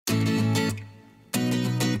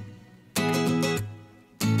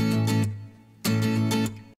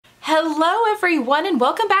Hello everyone and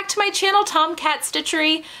welcome back to my channel, Tomcat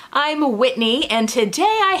Stitchery. I'm Whitney and today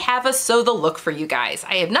I have a Sew the Look for you guys.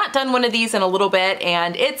 I have not done one of these in a little bit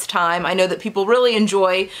and it's time. I know that people really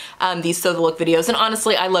enjoy these Sew the Look videos and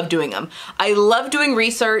honestly I love doing them. I love doing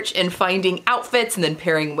research and finding outfits and then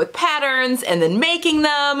pairing them with patterns and then making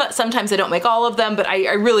them. Sometimes I don't make all of them, but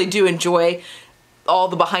I really do enjoy all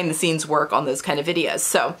the behind the scenes work on those kind of videos.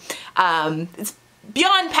 So it's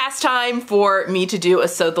beyond pastime for me to do a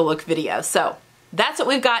Sew the Look video. So that's what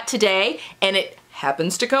we've got today, and it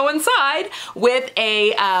happens to coincide with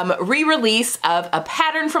a re-release of a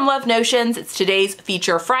pattern from Love Notions. It's today's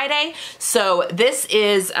Feature Friday. So this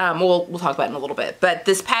is, we'll talk about it in a little bit, but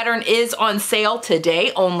this pattern is on sale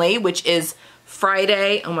today only, which is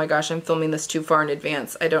Friday. Oh my gosh, I'm filming this too far in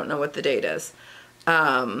advance. I don't know what the date is.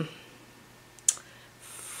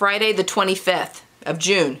 Friday the 25th of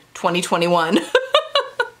June, 2021.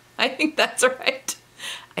 I think that's right.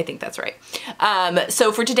 I think that's right.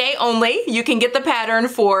 So for today only, you can get the pattern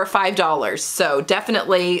for $5. So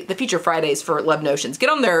definitely the Feature Fridays for Love Notions.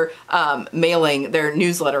 Get on their mailing, their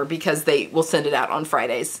newsletter, because they will send it out on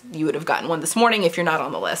Fridays. You would have gotten one this morning if you're not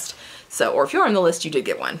on the list. So, or if you're on the list, you did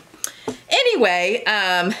get one. Anyway,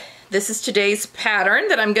 this is today's pattern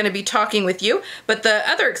that I'm going to be talking with you. But the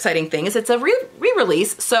other exciting thing is it's a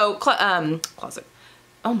re-release. So, Closet.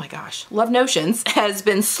 Oh my gosh, Love Notions has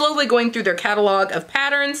been slowly going through their catalog of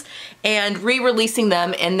patterns and re-releasing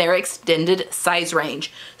them in their extended size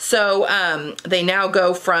range. So they now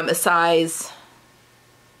go from a size,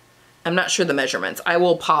 I'm not sure the measurements. I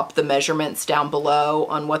will pop the measurements down below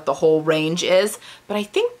on what the whole range is, but I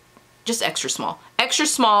think just extra small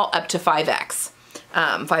up to 5X,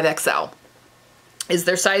 5XL. Is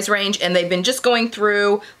their size range, and they've been just going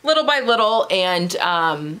through little by little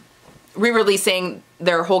and re-releasing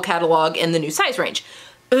their whole catalog in the new size range.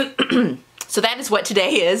 So that is what today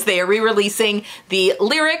is. They are re-releasing the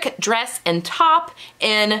Lyric dress and top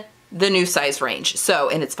in the new size range. So,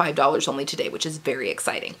 and it's $5 only today, which is very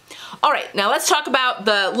exciting. All right, now let's talk about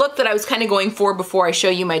the look that I was kind of going for before I show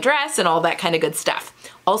you my dress and all that kind of good stuff.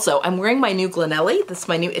 Also, I'm wearing my new Glenelly. This is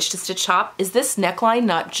my new Itch to Stitch top. Is this neckline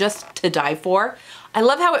not just to die for? I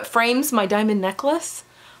love how it frames my diamond necklace.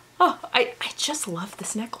 Oh, I just love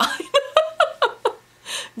this neckline.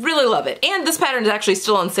 Really love it. And this pattern is actually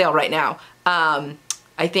still on sale right now.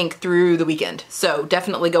 I think through the weekend. So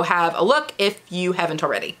definitely go have a look if you haven't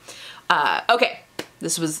already. Okay,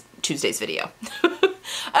 this was Tuesday's video.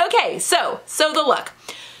 Okay, so the look.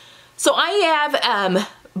 So I have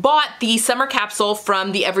bought the summer capsule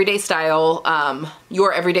from the Everyday Style,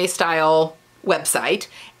 Your Everyday Style website,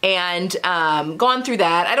 and gone through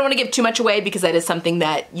that. I don't want to give too much away because that is something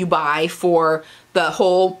that you buy for the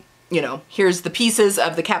whole, you know, here's the pieces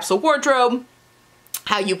of the capsule wardrobe,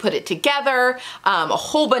 how you put it together, a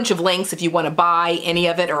whole bunch of links if you want to buy any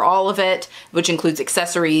of it or all of it, which includes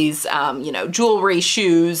accessories, you know, jewelry,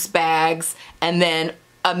 shoes, bags, and then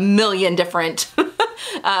a million different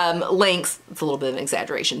links. It's a little bit of an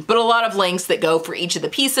exaggeration, but a lot of links that go for each of the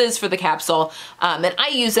pieces for the capsule. And I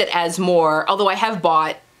use it as more, although I have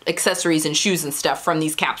bought accessories and shoes and stuff from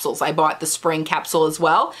these capsules. I bought the spring capsule as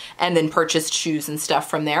well and then purchased shoes and stuff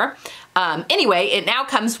from there. Anyway, it now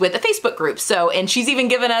comes with a Facebook group. So, and she's even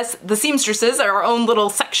given us, the seamstresses, our own little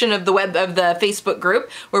section of the Facebook group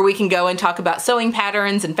where we can go and talk about sewing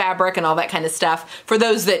patterns and fabric and all that kind of stuff for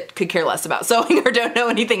those that could care less about sewing or don't know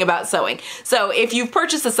anything about sewing. So if you've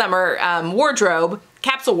purchased a summer wardrobe,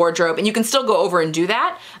 capsule wardrobe, and you can still go over and do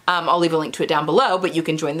that. I'll leave a link to it down below, but you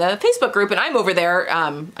can join the Facebook group, and I'm over there,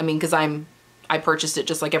 I mean, because I purchased it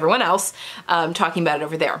just like everyone else, talking about it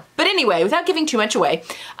over there. But anyway, without giving too much away,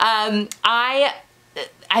 I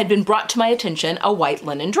had been brought to my attention a white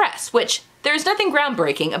linen dress, which there's nothing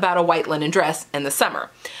groundbreaking about a white linen dress in the summer.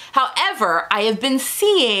 However, I have been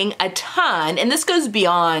seeing a ton, and this goes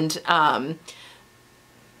beyond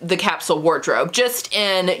the capsule wardrobe, just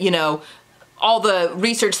in, you know, all the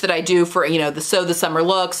research that I do for, you know, the Sew the Summer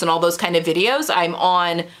looks and all those kind of videos. I'm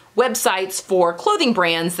on websites for clothing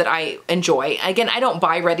brands that I enjoy. Again, I don't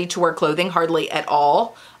buy ready-to-wear clothing hardly at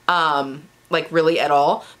all, like really at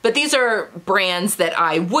all. But these are brands that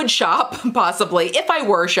I would shop, possibly, if I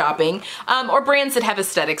were shopping, or brands that have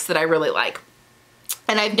aesthetics that I really like.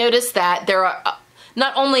 And I've noticed that there are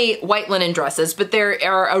not only white linen dresses, but there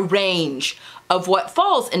are a range of what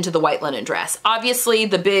falls into the white linen dress. Obviously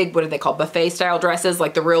the big, what are they called, buffet style dresses,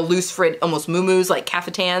 like the real loose fit, almost muumuus, like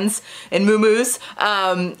caftans and muumuus,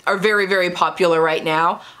 are very, very popular right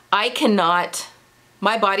now. I cannot,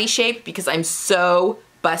 my body shape, because I'm so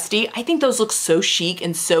busty, I think those look so chic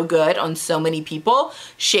and so good on so many people,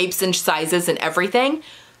 shapes and sizes and everything.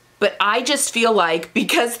 but I just feel like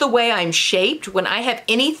because the way I'm shaped, when I have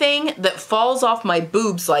anything that falls off my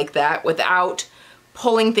boobs like that without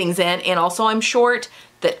pulling things in, and also I'm short,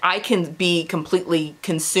 that I can be completely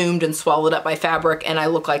consumed and swallowed up by fabric, and I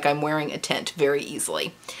look like I'm wearing a tent very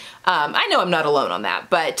easily. I know I'm not alone on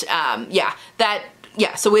that, but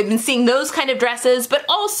yeah, so we've been seeing those kind of dresses, but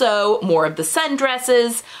also more of the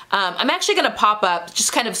sundresses. I'm actually gonna pop up,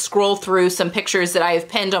 just kind of scroll through some pictures that I have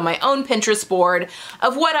pinned on my own Pinterest board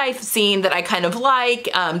of what I've seen that I kind of like,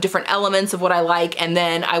 different elements of what I like, and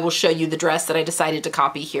then I will show you the dress that I decided to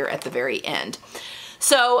copy here at the very end.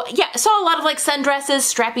 So yeah, I saw a lot of like sundresses,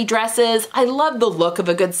 strappy dresses. I love the look of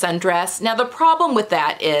a good sundress. Now the problem with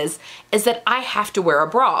that is that I have to wear a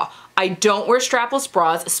bra. I don't wear strapless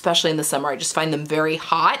bras, especially in the summer. I just find them very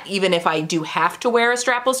hot, even if I do have to wear a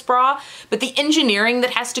strapless bra. But the engineering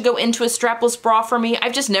that has to go into a strapless bra for me,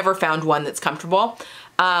 I've just never found one that's comfortable,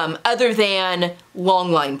 other than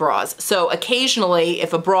long line bras. So occasionally,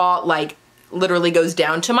 if a bra like literally goes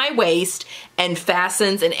down to my waist and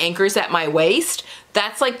fastens and anchors at my waist,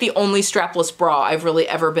 that's like the only strapless bra I've really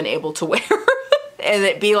ever been able to wear and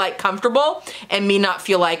it be like comfortable and me not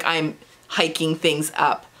feel like I'm hiking things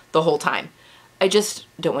up the whole time. I just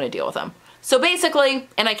don't want to deal with them. So basically,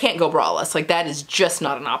 and I can't go braless, like that is just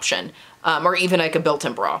not an option. Or even like a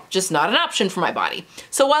built-in bra, just not an option for my body.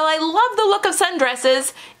 So while I love the look of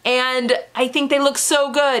sundresses and I think they look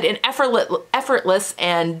so good and effortless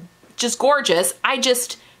and just gorgeous, I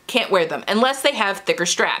just can't wear them unless they have thicker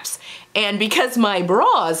straps. And because my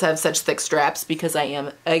bras have such thick straps, because I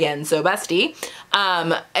am, again, so busty,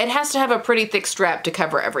 it has to have a pretty thick strap to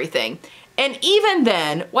cover everything. And even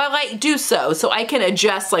then, while I do so I can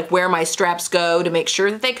adjust like where my straps go to make sure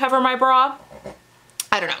that they cover my bra,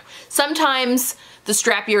 I don't know. Sometimes the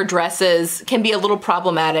strappier dresses can be a little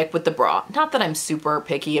problematic with the bra. Not that I'm super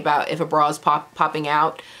picky about if a bra is popping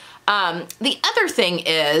out. The other thing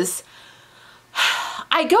is,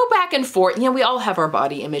 I go back and forth, you know, we all have our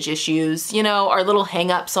body image issues, you know, our little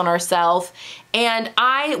hang-ups on ourselves. And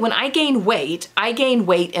when I gain weight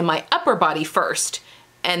in my upper body first,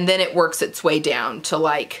 and then it works its way down to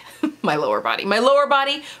like my lower body. My lower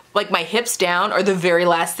body, like my hips down, are the very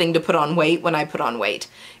last thing to put on weight when I put on weight.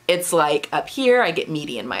 It's like up here, I get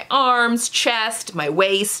meaty in my arms, chest, my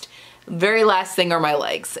waist. Very last thing are my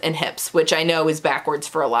legs and hips, which I know is backwards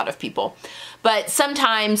for a lot of people. But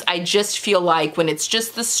sometimes I just feel like when it's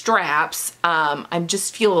just the straps, I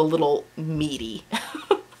just feel a little meaty.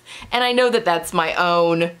 And I know that that's my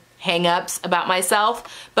own hang-ups about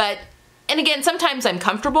myself, but, and again, sometimes I'm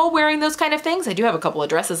comfortable wearing those kind of things. I do have a couple of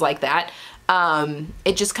dresses like that.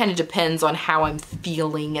 It just kind of depends on how I'm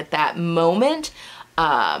feeling at that moment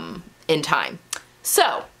in time.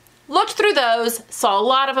 So, looked through those, saw a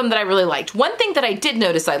lot of them that I really liked. One thing that I did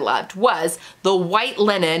notice I loved was the white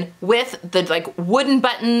linen with the like wooden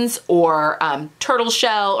buttons or turtle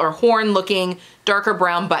shell or horn looking darker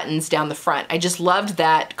brown buttons down the front. I just loved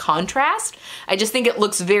that contrast. I just think it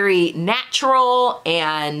looks very natural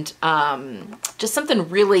and just something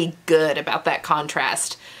really good about that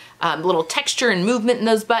contrast. Little texture and movement in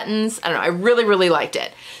those buttons. I don't know, I really, really liked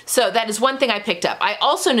it. So that is one thing I picked up. I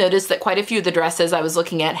also noticed that quite a few of the dresses I was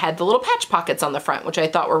looking at had the little patch pockets on the front, which I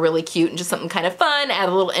thought were really cute and just something kind of fun, add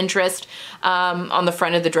a little interest on the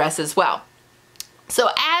front of the dress as well. So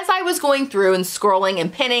as I was going through and scrolling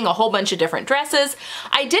and pinning a whole bunch of different dresses,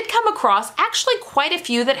 I did come across actually quite a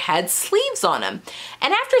few that had sleeves on them.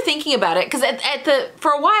 And after thinking about it, because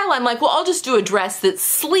for a while I'm like, well, I'll just do a dress that's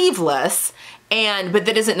sleeveless, but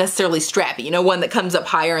that isn't necessarily strappy, you know, one that comes up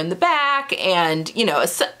higher in the back and, you know, a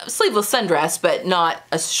sleeveless sundress, but not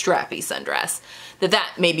a strappy sundress.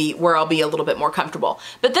 That may be where I'll be a little bit more comfortable.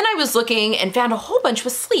 But then I was looking and found a whole bunch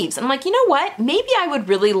with sleeves. I'm like, you know what? Maybe I would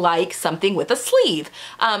really like something with a sleeve.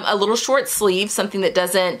 A little short sleeve, something that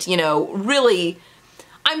doesn't, you know, really...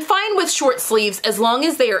 I'm fine with short sleeves as long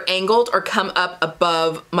as they are angled or come up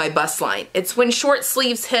above my bust line. It's when short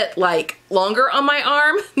sleeves hit like longer on my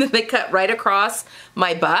arm that they cut right across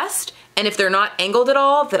my bust. And if they're not angled at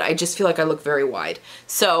all, that I just feel like I look very wide.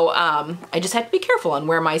 So I just have to be careful on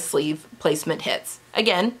where my sleeve placement hits.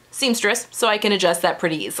 Again, seamstress, so I can adjust that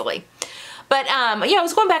pretty easily. But yeah, I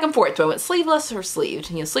was going back and forth. Do I want sleeveless or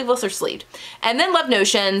sleeved? You know, sleeveless or sleeved. And then Love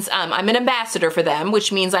Notions, I'm an ambassador for them,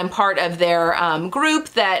 which means I'm part of their group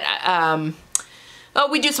that,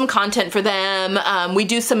 we do some content for them. We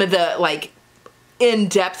do some of the like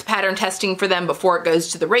in-depth pattern testing for them before it goes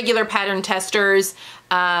to the regular pattern testers.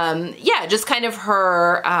 Yeah, just kind of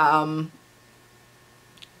her,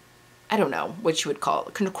 I don't know what you would call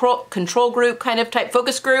it, control group kind of type,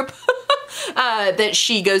 focus group that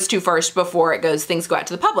she goes to first before things go out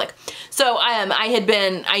to the public. So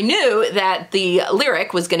I knew that the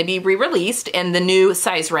Lyric was going to be re-released in the new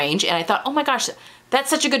size range, and I thought, oh my gosh, that's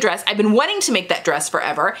such a good dress. I've been wanting to make that dress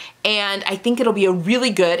forever, and I think it'll be a really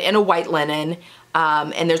good in a white linen,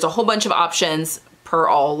 and there's a whole bunch of options per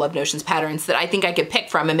all Love Notions patterns that I think I could pick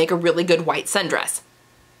from and make a really good white sundress.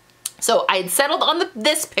 So I had settled on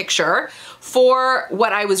this picture for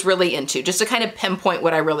what I was really into, just to kind of pinpoint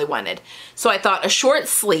what I really wanted. So I thought a short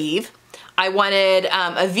sleeve, I wanted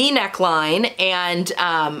a V neckline, and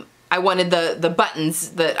I wanted the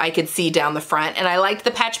buttons that I could see down the front, and I liked the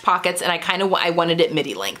patch pockets, and I wanted it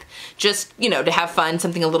midi length, just, you know, to have fun,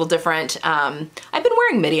 something a little different. I've been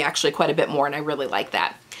wearing midi actually quite a bit more, and I really like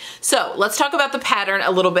that. So let's talk about the pattern a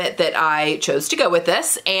little bit that I chose to go with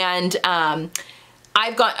this, and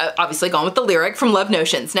I've obviously gone with the Lyric from Love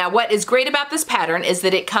Notions. Now, what is great about this pattern is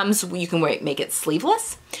that you can make it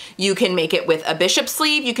sleeveless, you can make it with a bishop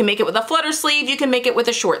sleeve, you can make it with a flutter sleeve, you can make it with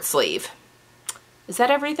a short sleeve. Is that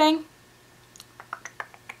everything?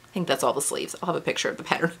 I think that's all the sleeves. I'll have a picture of the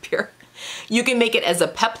pattern up here. You can make it as a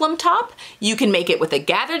peplum top, you can make it with a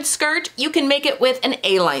gathered skirt, you can make it with an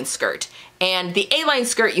A-line skirt. And the A-line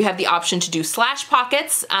skirt, you have the option to do slash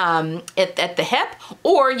pockets at the hip,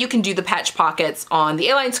 or you can do the patch pockets on the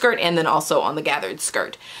A-line skirt and then also on the gathered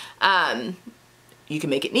skirt. You can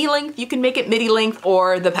make it knee length, you can make it midi length,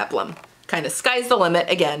 or the peplum. Kind of sky's the limit,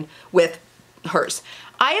 again, with hers.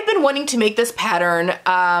 I have been wanting to make this pattern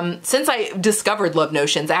since I discovered Love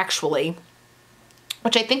Notions, actually,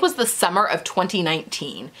 which I think was the summer of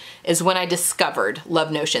 2019 is when I discovered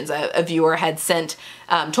Love Notions. A viewer had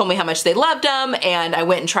told me how much they loved them, and I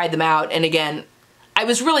went and tried them out. And again, I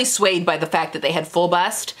was really swayed by the fact that they had full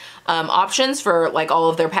bust options for like all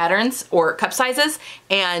of their patterns or cup sizes.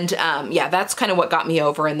 And yeah, that's kind of what got me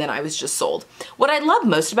over, and then I was just sold. What I love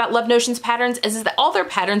most about Love Notions patterns is that all their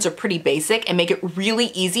patterns are pretty basic and make it really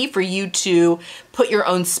easy for you to put your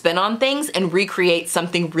own spin on things and recreate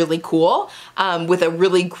something really cool with a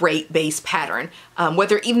really great base pattern.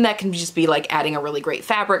 Whether even that can just be like adding a really great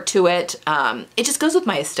fabric to it. It just goes with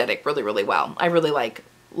my aesthetic really, really well. I really like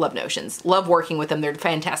Love Notions. Love working with them. They're a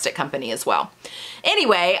fantastic company as well.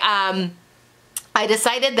 Anyway, I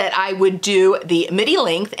decided that I would do the midi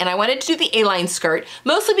length, and I wanted to do the A-line skirt,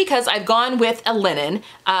 mostly because I've gone with a linen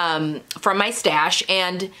from my stash,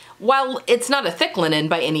 and while it's not a thick linen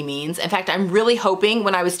by any means, in fact, I'm really hoping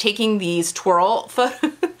when I was taking these twirl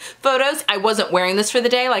photos, I wasn't wearing this for the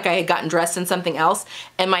day, like I had gotten dressed in something else,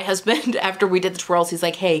 and my husband, after we did the twirls, he's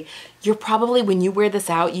like, hey, you're probably, when you wear this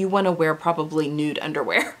out, you want to wear probably nude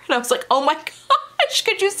underwear. And I was like, oh my gosh,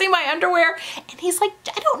 could you see my underwear? And he's like,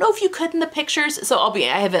 I don't know if you could in the pictures. So I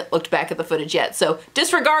haven't looked back at the footage yet. So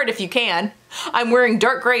disregard if you can. I'm wearing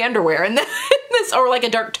dark gray underwear and this, or like a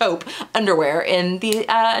dark taupe underwear in the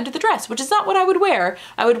under the dress, which is not what I would wear.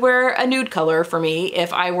 I would wear a nude color for me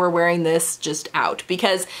if I were wearing this just out,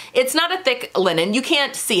 because it's not a thick linen. You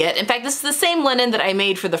can't see it. In fact, this is the same linen that I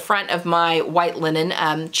made for the front of my white linen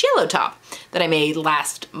cello top that I made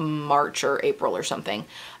last March or April or something.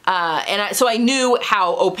 So I knew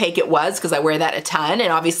how opaque it was because I wear that a ton,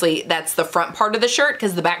 and obviously that's the front part of the shirt,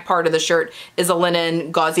 because the back part of the shirt is a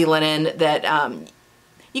linen, gauzy linen that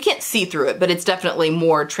you can't see through it, but it's definitely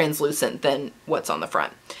more translucent than what's on the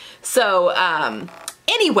front. So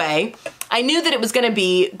anyway, I knew that it was going to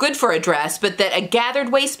be good for a dress, but that a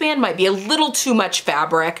gathered waistband might be a little too much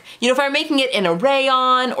fabric. You know, if I'm making it in a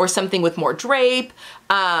rayon or something with more drape,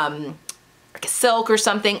 like a silk or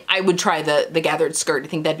something, I would try the gathered skirt. I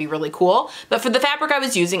think that'd be really cool. But for the fabric I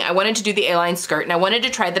was using, I wanted to do the A-line skirt, and I wanted to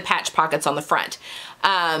try the patch pockets on the front.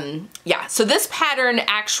 Yeah, so this pattern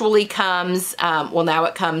actually comes, well, now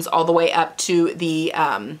it comes all the way up to the,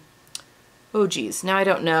 oh geez, now I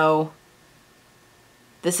don't know.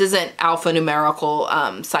 This isn't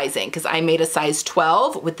alphanumerical sizing, because I made a size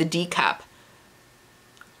 12 with the D cup.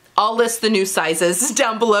 I'll list the new sizes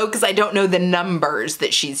down below because I don't know the numbers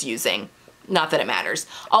that she's using. Not that it matters.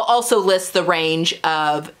 I'll also list the range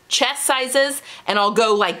of chest sizes, and I'll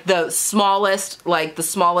go like the smallest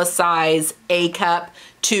size A cup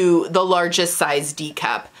to the largest size D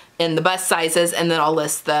cup in the bust sizes, and then I'll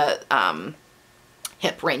list the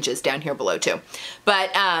hip ranges down here below too. But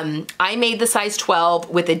I made the size 12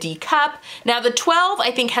 with a D cup. Now the 12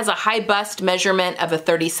 I think has a high bust measurement of a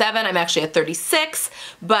 37. I'm actually a 36,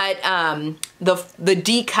 but the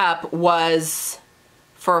D cup was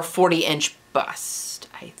for a 40-inch bust,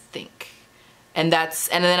 I think.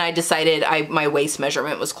 And then I decided my waist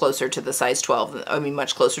measurement was closer to the size 12. I mean,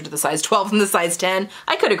 much closer to the size 12 than the size 10.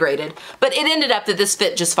 I could have graded, but it ended up that this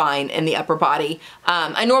fit just fine in the upper body.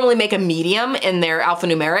 I normally make a medium in their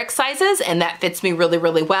alphanumeric sizes, and that fits me really,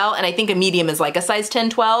 really well. And I think a medium is like a size 10,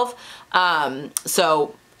 12.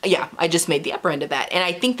 So yeah, I just made the upper end of that. And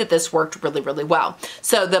I think that this worked really, really well.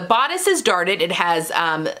 So the bodice is darted. It has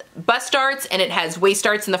bust darts and it has waist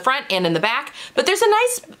darts in the front and in the back. But there's a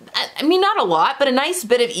nice, I mean, not a lot, but a nice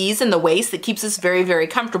bit of ease in the waist that keeps us very, very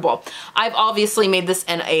comfortable. I've obviously made this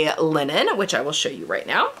in a linen, which I will show you right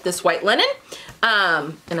now. This white linen.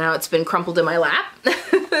 And now it's been crumpled in my lap.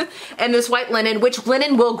 And this white linen, which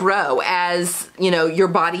linen will grow as, you know, your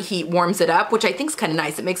body heat warms it up, which I think is kind of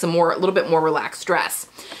nice. It makes a little bit more relaxed dress.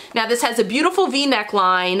 Now this has a beautiful V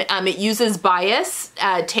neckline. It uses bias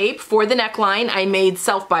tape for the neckline. I made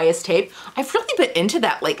self-bias tape. I've really been into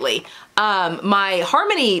that lately. My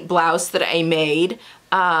Harmony blouse that I made,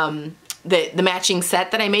 the matching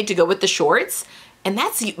set that I made to go with the shorts, and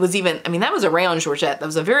that was a rayon georgette. That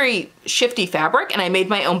was a very shifty fabric, and I made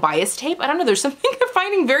my own bias tape. I don't know, there's something I'm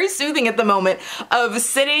finding very soothing at the moment of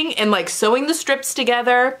sitting and like sewing the strips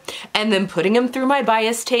together and then putting them through my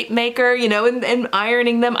bias tape maker, you know, and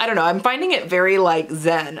ironing them. I don't know, I'm finding it very like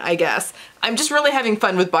zen, I guess. I'm just really having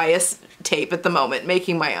fun with bias tape at the moment,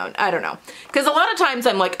 making my own. I don't know. Because a lot of times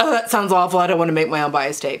I'm like, oh, that sounds awful. I don't want to make my own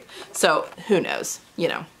bias tape. So who knows, you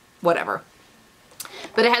know, whatever.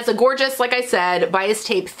 But it has a gorgeous, like I said, bias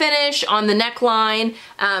tape finish on the neckline,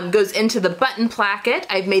 goes into the button placket.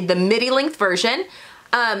 I've made the midi length version.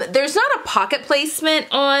 There's not a pocket placement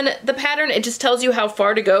on the pattern. It just tells you how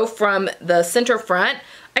far to go from the center front.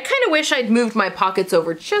 I kind of wish I'd moved my pockets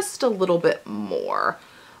over just a little bit more.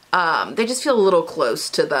 They just feel a little close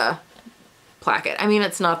to the placket. I mean,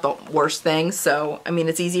 it's not the worst thing, so, I mean,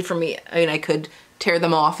 it's easy for me. I mean, I could tear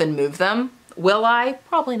them off and move them. Will I?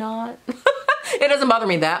 Probably not. It doesn't bother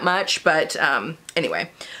me that much, but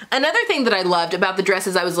anyway. Another thing that I loved about the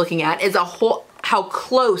dresses I was looking at is how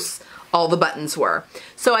close all the buttons were.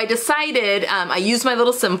 So I decided, I used my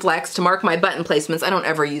little Simflex to mark my button placements. I don't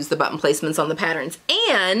ever use the button placements on the patterns.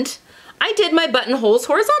 And I did my buttonholes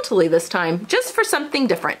horizontally this time, just for something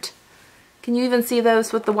different. Can you even see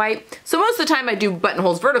those with the white? So most of the time I do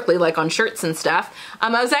buttonholes vertically, like on shirts and stuff. I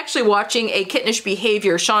was actually watching a Kittenish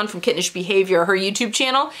Behavior, Sean from Kittenish Behavior, her YouTube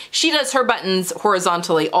channel. She does her buttons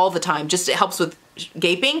horizontally all the time. Just it helps with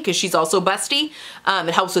gaping, because she's also busty.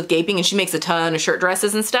 It helps with gaping, and she makes a ton of shirt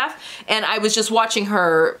dresses and stuff. And I was just watching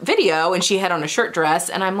her video, and she had on a shirt dress,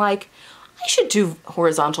 and I'm like, I should do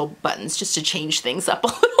horizontal buttons just to change things up a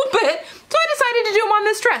little bit. So I decided to do them on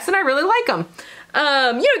this dress, and I really like them. You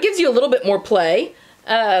know, it gives you a little bit more play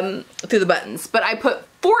through the buttons. But I put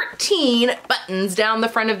 14 buttons down the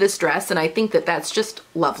front of this dress, and I think that that's just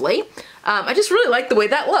lovely. I just really like the way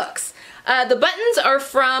that looks. The buttons are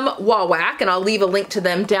from WAWAK, and I'll leave a link to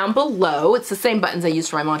them down below. It's the same buttons I used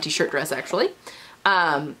for my Monty shirt dress, actually.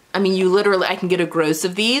 I mean, I can get a gross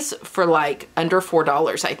of these for like under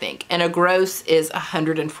 $4, I think. And a gross is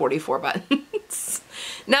 144 buttons.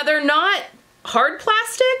 Now, they're not hard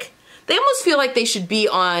plastic. They almost feel like they should be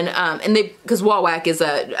on, because WAWAK is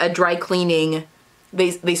a dry cleaning,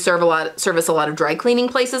 they service a lot of dry cleaning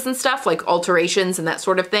places and stuff, like alterations and that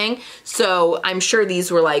sort of thing. So I'm sure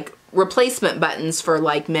these were like replacement buttons for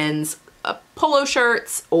like men's polo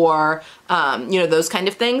shirts or, you know, those kind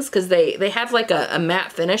of things, because they have like a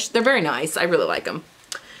matte finish. They're very nice. I really like them.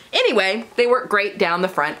 Anyway, they work great down the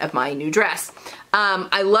front of my new dress.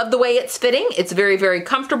 I love the way it's fitting. It's very, very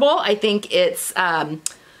comfortable. I think it's,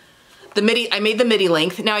 I made the midi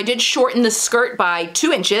length. Now I did shorten the skirt by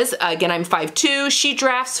 2 inches. Again, I'm 5'2". She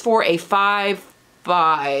drafts for a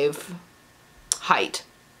 5'5" height.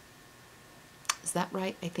 Is that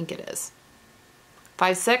right? I think it is.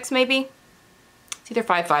 5'6" maybe? It's either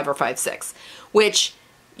 5'5" or 5'6", which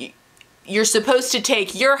you're supposed to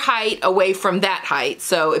take your height away from that height.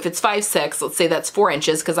 So if it's 5'6", let's say that's 4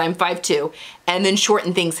 inches because I'm 5'2", and then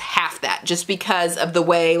shorten things half that, just because of the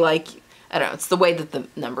way, like, I don't know, it's the way that the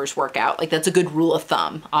numbers work out. Like, that's a good rule of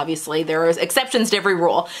thumb. Obviously, there are exceptions to every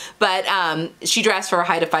rule. But she drafts for a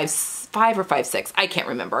height of 5'5" or 5'6". I can't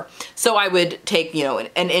remember. So I would take, you know, an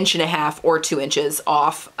 1.5 inches or 2 inches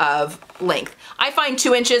off of length. I find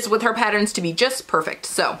 2 inches with her patterns to be just perfect.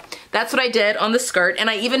 So that's what I did on the skirt. And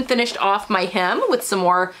I even finished off my hem with some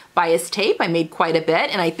more bias tape. I made quite a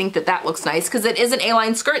bit. And I think that that looks nice because it is an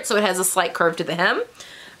A-line skirt, so it has a slight curve to the hem.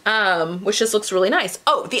 Which just looks really nice.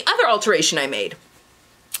 Oh, the other alteration I made.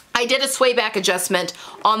 I did a sway back adjustment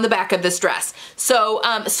on the back of this dress. So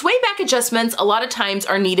sway back adjustments a lot of times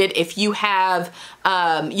are needed if you have,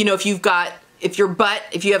 you know, if you've got if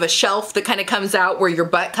you have a shelf that kind of comes out where your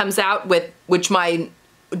butt comes out, which mine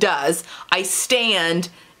does, I stand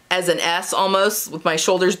as an S almost, with my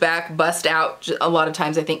shoulders back, bust out. A lot of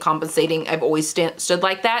times I think compensating, I've always stood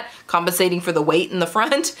like that, compensating for the weight in the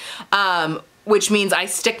front, which means I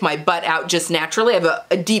stick my butt out just naturally. I have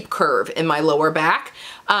a deep curve in my lower back.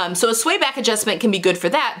 So a sway back adjustment can be good for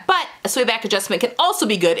that, but a sway back adjustment can also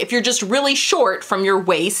be good if you're just really short from your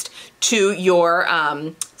waist to your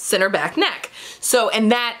center back neck. So,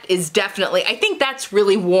 and that is definitely, I think that's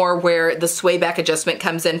really more where the sway back adjustment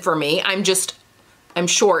comes in for me. I'm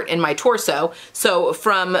short in my torso, so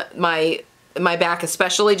from my back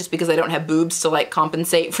especially, just because I don't have boobs to like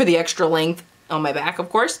compensate for the extra length on my back, of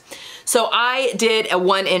course. So I did a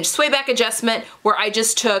 1-inch sway back adjustment where I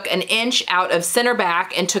just took an inch out of center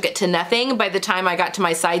back and took it to nothing by the time I got to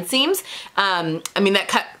my side seams. I mean, that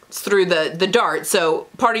cuts through the dart, so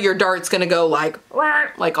part of your dart's gonna go like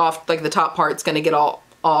off, like the top part's gonna get all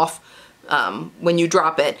off when you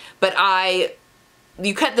drop it. But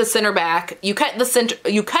you cut the center back, you cut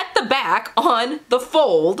the back on the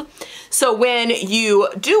fold. So when you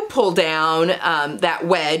do pull down that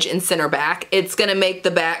wedge in center back, it's gonna make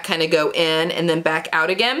the back kind of go in and then back out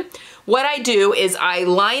again. What I do is I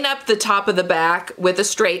line up the top of the back with a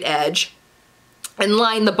straight edge and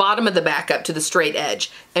line the bottom of the back up to the straight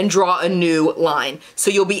edge and draw a new line.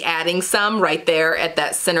 So you'll be adding some right there at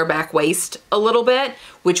that center back waist a little bit,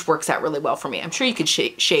 which works out really well for me. I'm sure you could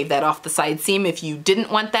shave that off the side seam if you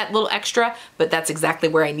didn't want that little extra, but that's exactly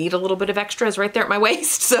where I need a little bit of extra, is right there at my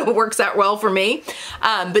waist, so it works out well for me.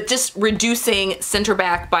 But just reducing center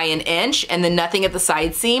back by 1 inch and then nothing at the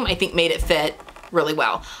side seam, I think made it fit really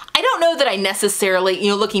well. I don't know that I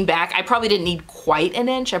necessarily, looking back, I probably didn't need quite 1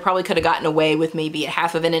 inch. I probably could have gotten away with maybe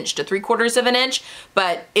 1/2 inch to 3/4 of an inch,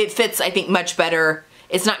 but it fits, I think, much better.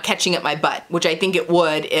 It's not catching at my butt, which I think it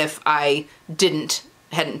would if I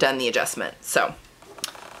hadn't done the adjustment. So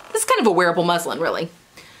this is kind of a wearable muslin, really.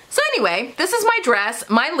 So anyway, this is my dress,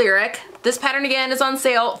 my Lyric. This pattern again is on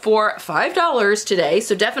sale for $5 today,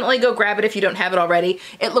 so definitely go grab it if you don't have it already.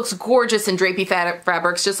 It looks gorgeous in drapey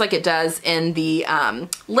fabrics, just like it does in the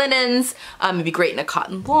linens. It'd be great in a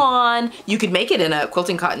cotton lawn. You could make it in a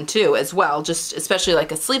quilting cotton too as well, just especially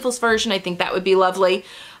like a sleeveless version. I think that would be lovely.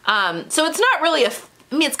 So it's not really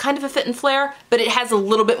it's kind of a fit and flare, but it has a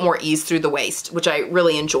little bit more ease through the waist, which I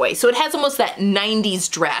really enjoy. So it has almost that 90s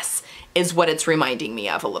dress is what it's reminding me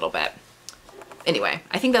of a little bit. Anyway,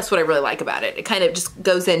 I think that's what I really like about it. It kind of just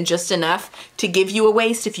goes in just enough to give you a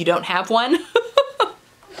waist if you don't have one.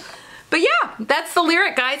 But yeah, that's the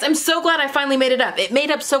Lyric, guys. I'm so glad I finally made it up. It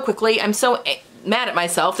made up so quickly. I'm so mad at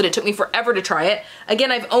myself that it took me forever to try it.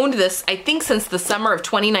 Again, I've owned this, I think, since the summer of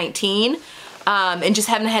 2019. And just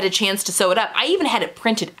haven't had a chance to sew it up. I even had it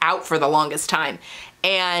printed out for the longest time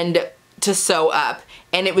and to sew up,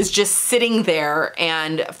 and it was just sitting there,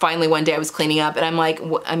 and finally one day I was cleaning up and I'm like,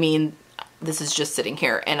 this is just sitting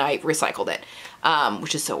here, and I recycled it,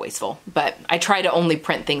 which is so wasteful. But I try to only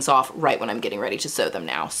print things off right when I'm getting ready to sew them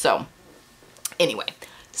now. So anyway,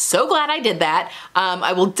 so glad I did that.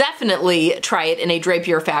 I will definitely try it in a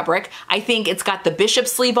drapier fabric. I think it's got the bishop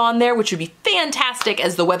sleeve on there, which would be fantastic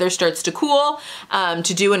as the weather starts to cool,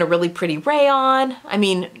 to do in a really pretty rayon. I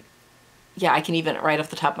mean, yeah, I can even, right off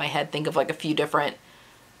the top of my head, think of like a few different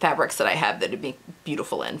fabrics that I have that would be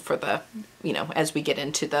beautiful in for the, as we get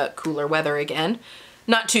into the cooler weather again.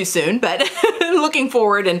 Not too soon, but looking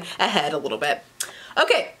forward and ahead a little bit.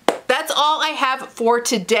 Okay, that's all I have for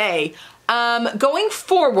today. Going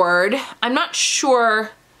forward, I'm not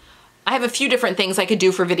sure. I have a few different things I could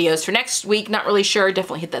do for videos for next week. Not really sure.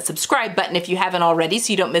 Definitely hit that subscribe button if you haven't already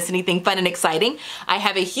so you don't miss anything fun and exciting. I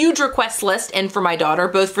have a huge request list in for my daughter,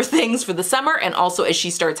 both for things for the summer and also as she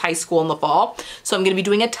starts high school in the fall. So I'm going to be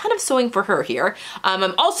doing a ton of sewing for her here.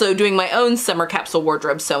 I'm also doing my own summer capsule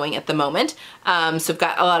wardrobe sewing at the moment. So I've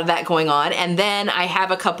got a lot of that going on. And then I have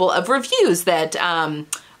a couple of reviews that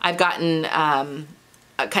I've gotten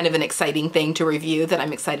kind of an exciting thing to review that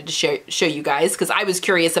I'm excited to show you guys because I was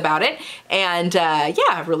curious about it, and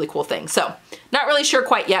yeah, really cool thing. So not really sure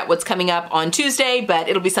quite yet what's coming up on Tuesday, but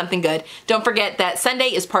it'll be something good. Don't forget that Sunday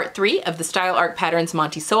is part 3 of the Style Arc Patterns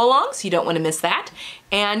Monty Sew Along, so you don't want to miss that.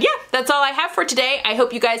 And yeah, that's all I have for today. I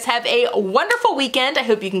hope you guys have a wonderful weekend. I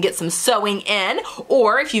hope you can get some sewing in,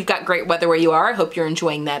 or if you've got great weather where you are, I hope you're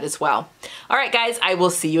enjoying that as well. All right, guys, I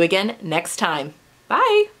will see you again next time.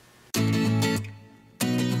 Bye.